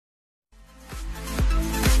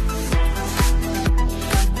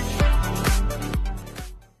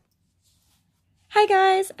Hi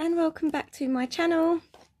guys, and welcome back to my channel.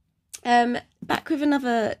 Back with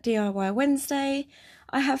another DIY Wednesday.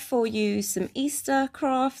 I have for you some Easter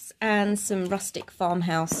crafts and some rustic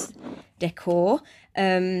farmhouse decor.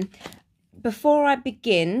 Before I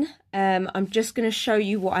begin, I'm just going to show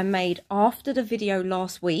you what I made after the video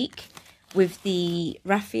last week with the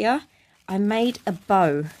raffia. I made a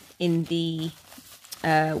bow in the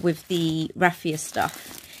with the raffia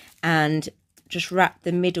stuff and just wrapped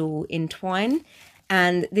the middle in twine.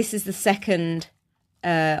 And this is the second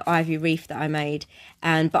ivy wreath that I made,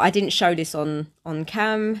 but I didn't show this on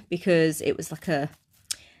cam because it was like a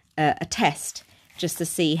test just to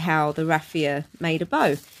see how the raffia made a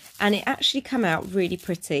bow, and it actually came out really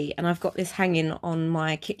pretty. And I've got this hanging on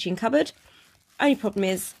my kitchen cupboard. Only problem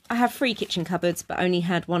is I have 3 kitchen cupboards but only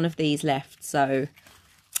had one of these left, so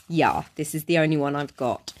yeah, this is the only one I've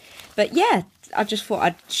got. But yeah, I just thought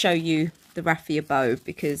I'd show you the raffia bow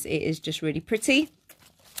because it is just really pretty.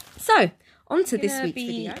 So on to this week's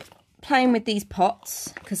video. Playing with these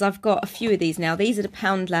pots because I've got a few of these now. These are the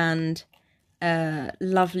Poundland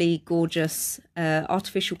lovely gorgeous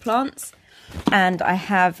artificial plants, and I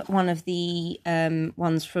have one of the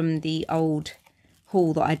ones from the old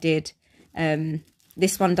haul that I did.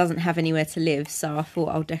 This one doesn't have anywhere to live, so I thought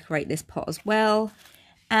I'll decorate this pot as well.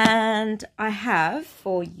 And I have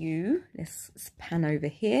for you, let's pan over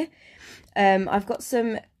here, I've got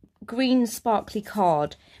some green sparkly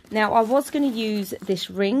card. Now I was going to use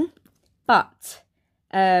this ring, but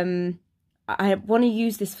I want to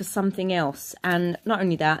use this for something else. And not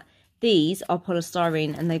only that, these are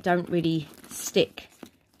polystyrene and they don't really stick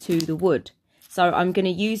to the wood. So I'm going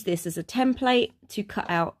to use this as a template to cut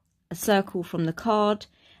out a circle from the card,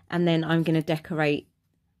 and then I'm going to decorate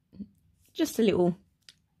just a little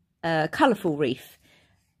colourful wreath,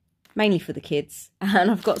 mainly for the kids.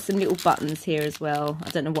 And I've got some little buttons here as well. I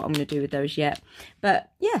don't know what I'm going to do with those yet,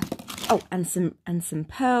 but yeah. Oh, and some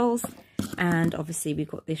pearls, and obviously we've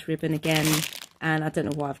got this ribbon again, and I don't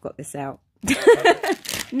know why I've got this out.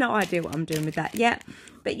 No idea what I'm doing with that yet,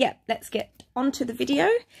 but yeah, let's get on to the video.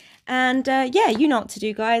 And yeah, you know what to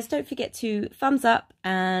do, guys. Don't forget to thumbs up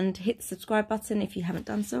and hit the subscribe button if you haven't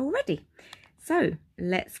done so already. So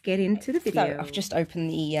let's get into the video. So I've just opened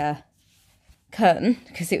the curtain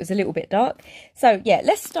because it was a little bit dark. So yeah,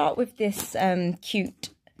 let's start with this cute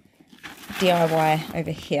DIY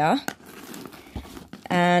over here.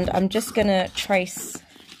 And I'm just going to trace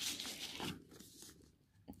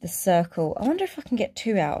the circle. I wonder if I can get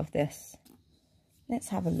 2 out of this. Let's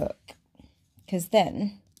have a look. Because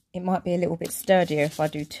then it might be a little bit sturdier if I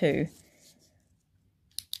do 2.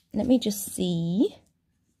 Let me just see.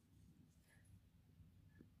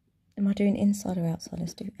 Am I doing inside or outside?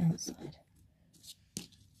 Let's do outside.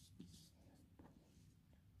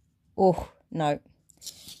 Oh, no.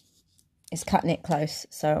 It's cutting it close,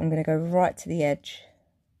 so I'm going to go right to the edge.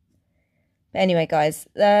 But anyway, guys,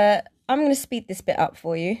 I'm going to speed this bit up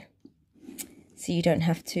for you so you don't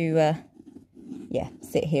have to, yeah,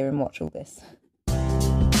 sit here and watch all this.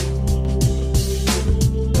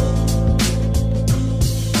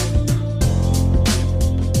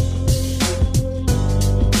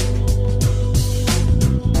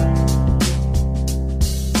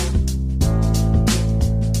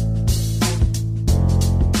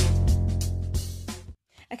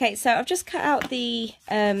 Okay, so I've just cut out the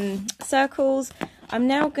circles. I'm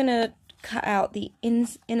now going to cut out the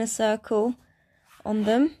inner circle on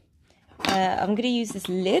them. I'm going to use this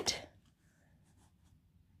lid.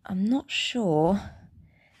 I'm not sure.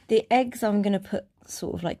 The eggs I'm going to put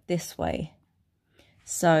sort of like this way.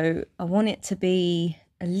 So I want it to be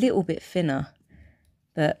a little bit thinner.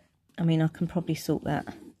 But, I mean, I can probably sort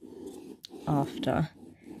that after.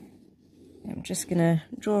 I'm just going to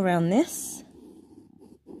draw around this.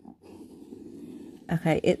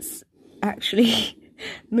 Okay, it's actually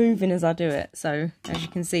moving as I do it. So as you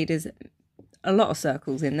can see, there's a lot of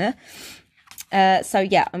circles in there. So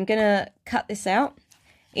yeah, I'm going to cut this out.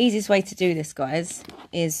 Easiest way to do this, guys,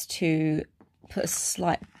 is to put a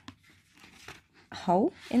slight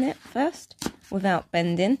hole in it first without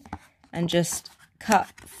bending, and just cut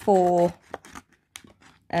 4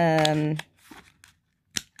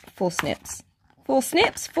 snips.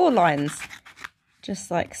 4 lines, just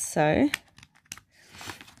like so.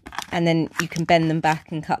 And then you can bend them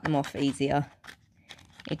back and cut them off easier.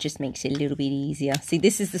 It just makes it a little bit easier. See,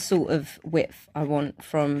 this is the sort of width I want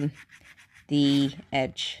from the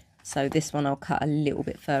edge. So this one I'll cut a little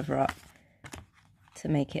bit further up to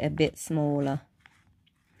make it a bit smaller.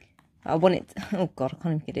 I want it, oh God, I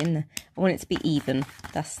can't even get in there. I want it to be even.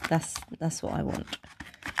 That's what I want.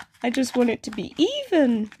 I just want it to be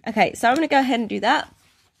even. Okay, so I'm going to go ahead and do that.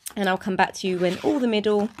 and I'll come back to you when all the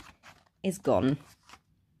middle is gone.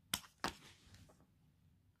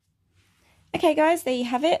 Okay guys, there you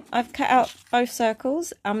have it. I've cut out both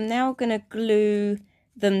circles. I'm now going to glue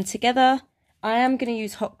them together. I am going to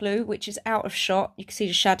use hot glue, which is out of shot. You can see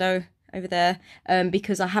the shadow over there,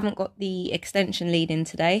 because I haven't got the extension lead in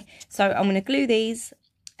today. So I'm going to glue these,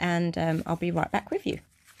 and I'll be right back with you.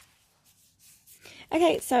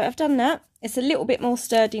 Okay, so I've done that. It's a little bit more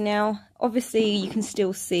sturdy now. Obviously, you can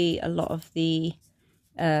still see a lot of the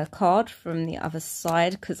card from the other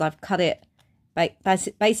side because I've cut it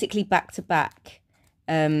basically back to back,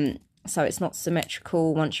 so it's not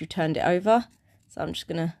symmetrical once you turned it over. So I'm just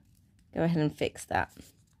gonna go ahead and fix that.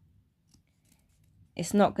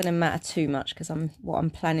 It's not gonna matter too much because what I'm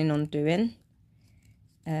planning on doing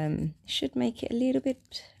should make it a little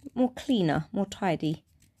bit more cleaner, more tidy.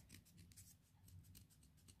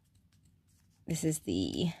 This is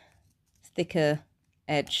the thicker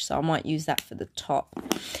edge, so I might use that for the top.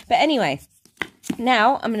 But anyway,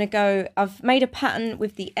 now I'm going to go, I've made a pattern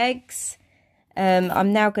with the eggs.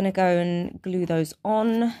 I'm now going to go and glue those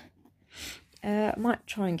on. I might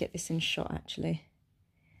try and get this in shot actually.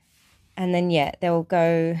 And then, yeah, they'll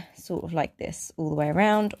go sort of like this all the way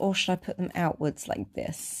around. Or should I put them outwards like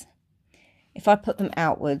this? If I put them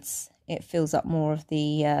outwards, it fills up more of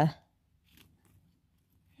the...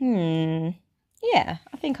 Yeah,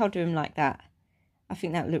 I think I'll do them like that. I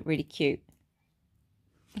think that would look really cute.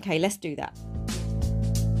 Okay, let's do that.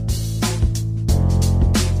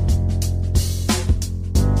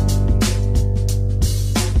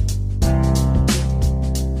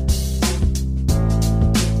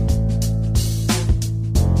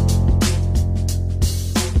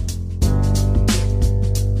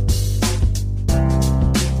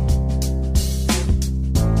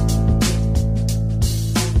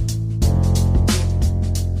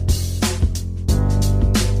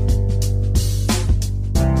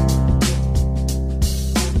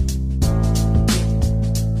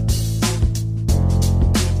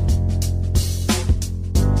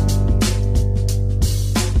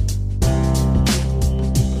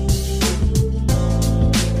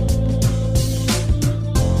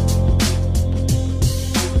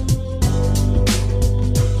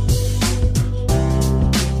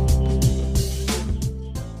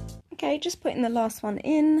 Just putting the last one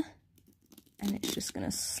in, and it's just going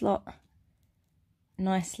to slot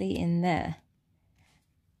nicely in there.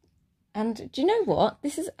 And do you know what?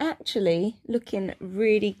 This is actually looking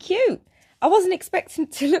really cute. I wasn't expecting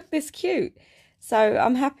it to look this cute, so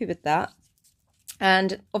I'm happy with that.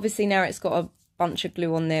 And obviously now it's got a bunch of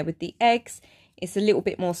glue on there with the eggs. It's a little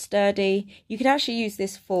bit more sturdy. You could actually use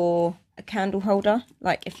this for a candle holder,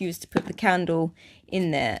 like if you was to put the candle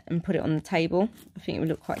in there and put it on the table. I think it would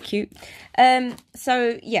look quite cute.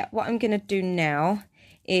 So yeah, what I'm going to do now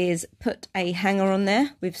is put a hanger on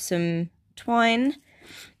there with some twine.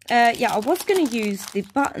 Yeah, I was going to use the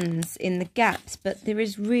buttons in the gaps, but there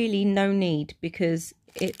is really no need because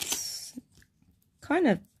it's kind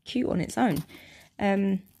of cute on its own.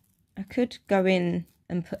 I could go in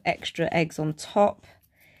and put extra eggs on top,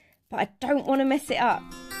 but I don't want to mess it up,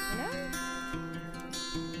 you know?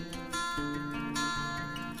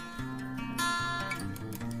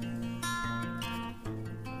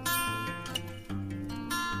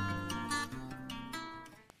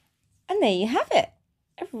 And there you have it,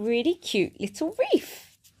 a really cute little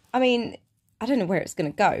wreath. I mean, I don't know where it's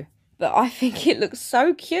going to go, but I think it looks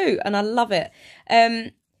so cute and I love it.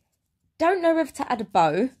 Don't know whether to add a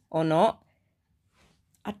bow or not.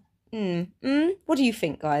 What do you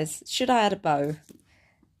think, guys? Should I add a bow?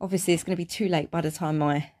 Obviously, it's going to be too late by the time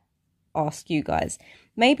I ask you guys.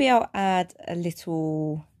 Maybe I'll add a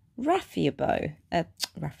little raffia bow. A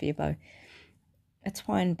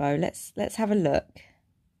twine bow. Let's have a look.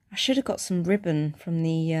 I should have got some ribbon from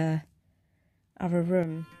the other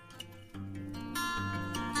room.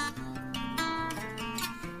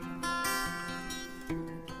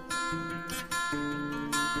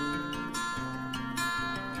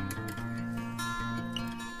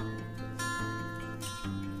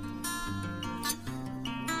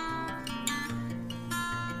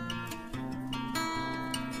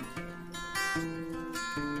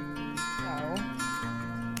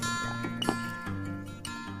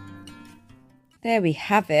 There we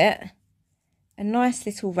have it, a nice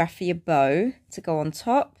little raffia bow to go on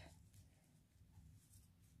top.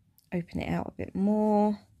 Open it out a bit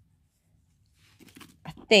more.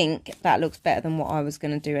 I think that looks better than what I was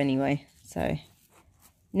going to do anyway. So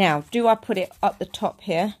now, do I put it up the top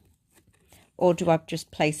here, or do I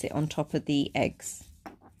just place it on top of the eggs?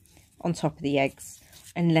 On top of the eggs,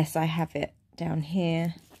 unless I have it down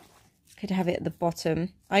here. Could have it at the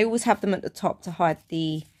bottom. I always have them at the top to hide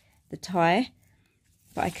the tie,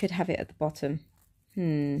 but I could have it at the bottom.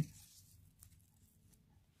 And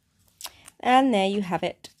there you have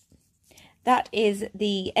it. That is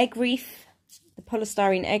the egg wreath, the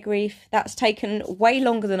polystyrene egg wreath. That's taken way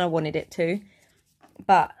longer than I wanted it to,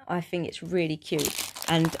 but I think it's really cute.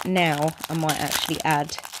 And now I might actually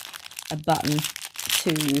add a button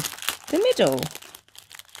to the middle.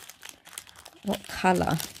 What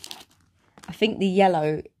colour? I think the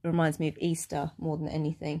yellow reminds me of Easter more than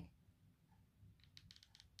anything.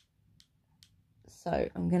 So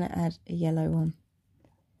I'm going to add a yellow one.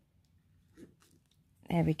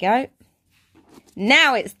 There we go.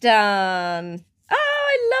 Now it's done. Oh,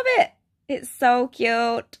 I love it. It's so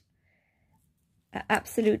cute. I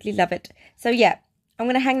absolutely love it. So yeah, I'm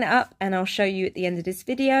going to hang that up and I'll show you at the end of this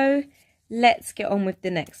video. Let's get on with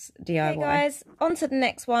the next DIY. Okay guys, on to the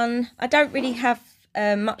next one. I don't really have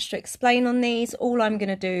much to explain on these. All I'm going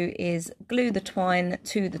to do is glue the twine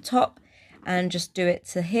to the top and just do it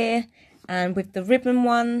to here. And with the ribbon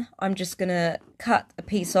one, I'm just going to cut a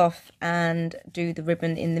piece off and do the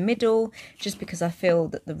ribbon in the middle, just because I feel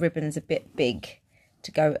that the ribbon's a bit big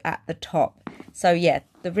to go at the top. So yeah,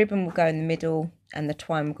 the ribbon will go in the middle and the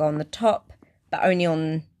twine will go on the top, but only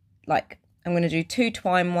on, like, I'm going to do 2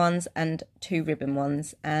 twine ones and 2 ribbon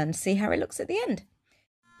ones and see how it looks at the end.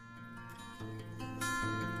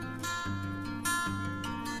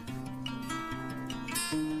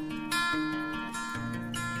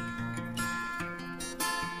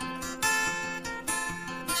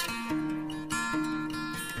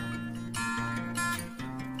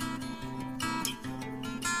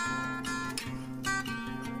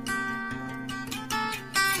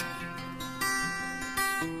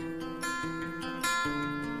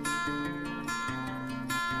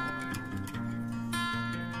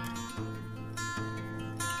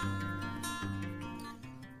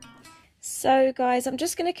 So guys, I'm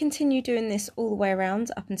just going to continue doing this all the way around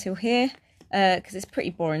up until here, because it's pretty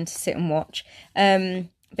boring to sit and watch.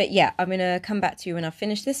 But yeah, I'm going to come back to you when I've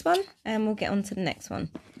finished this one and we'll get on to the next one.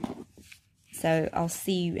 So I'll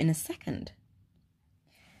see you in a second.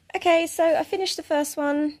 Okay, so I finished the first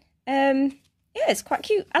one. Yeah, it's quite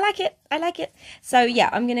cute. I like it. I like it. So yeah,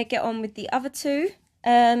 I'm going to get on with the other 2.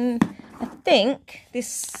 I think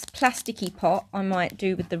this plasticky pot I might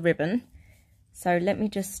do with the ribbon. So let me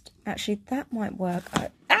just, actually that might work.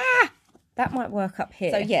 That might work up here.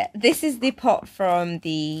 So yeah, this is the pot from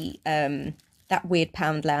the, that weird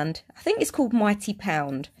Poundland. I think it's called Mighty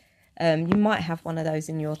Pound. You might have one of those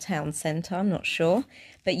in your town centre, I'm not sure.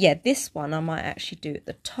 But yeah, this one I might actually do at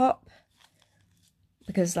the top,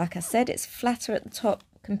 because like I said, it's flatter at the top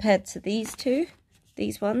compared to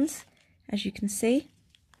these ones, as you can see.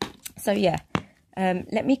 So yeah,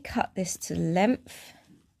 let me cut this to length.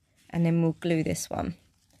 And then we'll glue this one.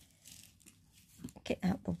 Get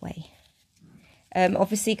out the way.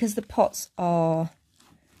 Obviously, because the pots are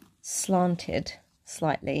slanted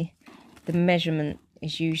slightly, the measurement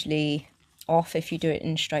is usually off if you do it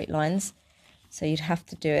in straight lines. So you'd have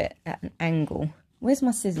to do it at an angle. Where's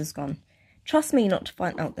my scissors gone? Trust me not to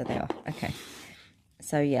find... Oh, there they are. Okay.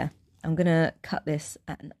 So yeah, I'm going to cut this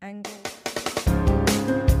at an angle.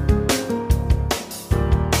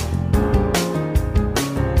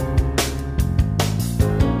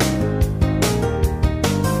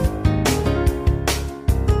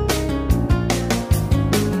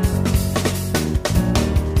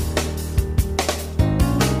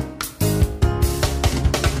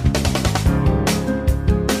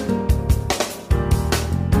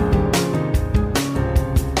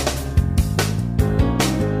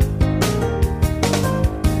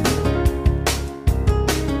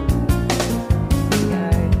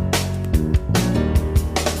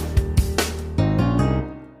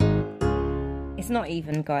 Not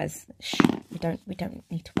even, guys. Shh, we don't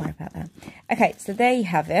need to worry about that. Okay, so there you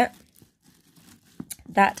have it.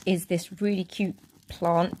 That is this really cute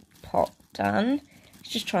plant pot done. Let's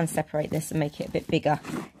just try and separate this and make it a bit bigger.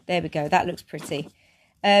 There we go. That looks pretty.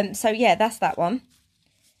 So yeah, that's that one.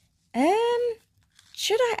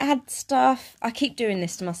 Should I add stuff? I keep doing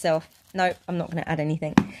this to myself. No, I'm not going to add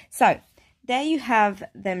anything. So there you have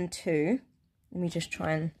them 2. Let me just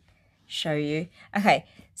try and show you. Okay,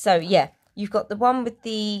 so yeah. You've got the one with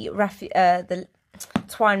the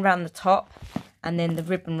twine around the top and then the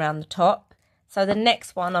ribbon around the top. So the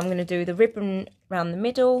next one, I'm going to do the ribbon around the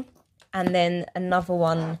middle and then another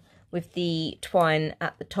one with the twine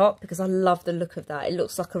at the top, because I love the look of that. It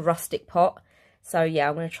looks like a rustic pot. So yeah,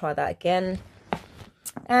 I'm going to try that again.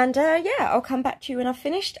 And yeah, I'll come back to you when I've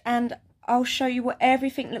finished and I'll show you what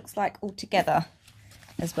everything looks like all together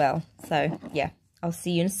as well. So yeah, I'll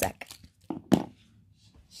see you in a sec.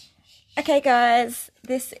 Okay guys,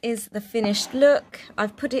 this is the finished look.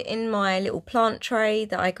 I've put it in my little plant tray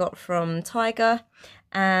that I got from Tiger,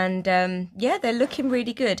 and yeah, they're looking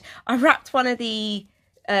really good. I wrapped one of the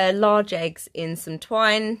large eggs in some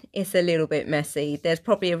twine. It's a little bit messy. There's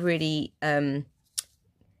probably a really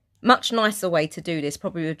much nicer way to do this,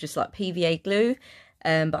 probably with just like PVA glue.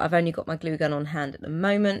 But I've only got my glue gun on hand at the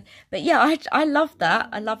moment. But yeah, I love that.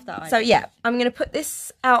 I love that. So yeah, I'm going to put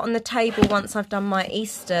this out on the table once I've done my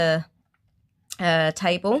Easter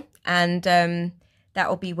table, and that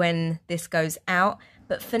will be when this goes out.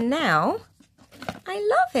 But for now, I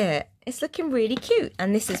love it. It's looking really cute.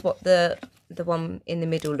 And this is what the one in the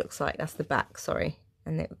middle looks like. That's the back, sorry.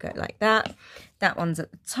 And it will go like that. That one's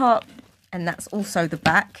at the top, and that's also the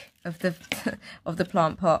back of the of the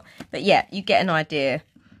plant pot. But yeah, you get an idea.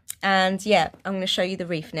 And yeah, I'm going to show you the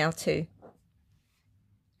wreath now too.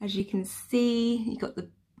 As you can see, you've got the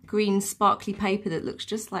green sparkly paper that looks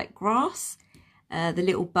just like grass. The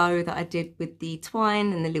little bow that I did with the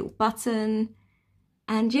twine and the little button.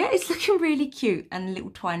 And yeah, it's looking really cute. And a little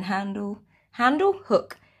twine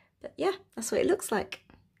hook. But yeah, that's what it looks like.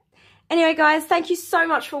 Anyway guys, thank you so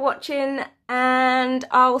much for watching, and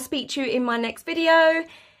I will speak to you in my next video.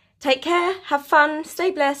 Take care, have fun,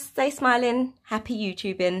 stay blessed, stay smiling, happy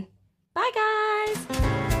YouTubing. Bye guys!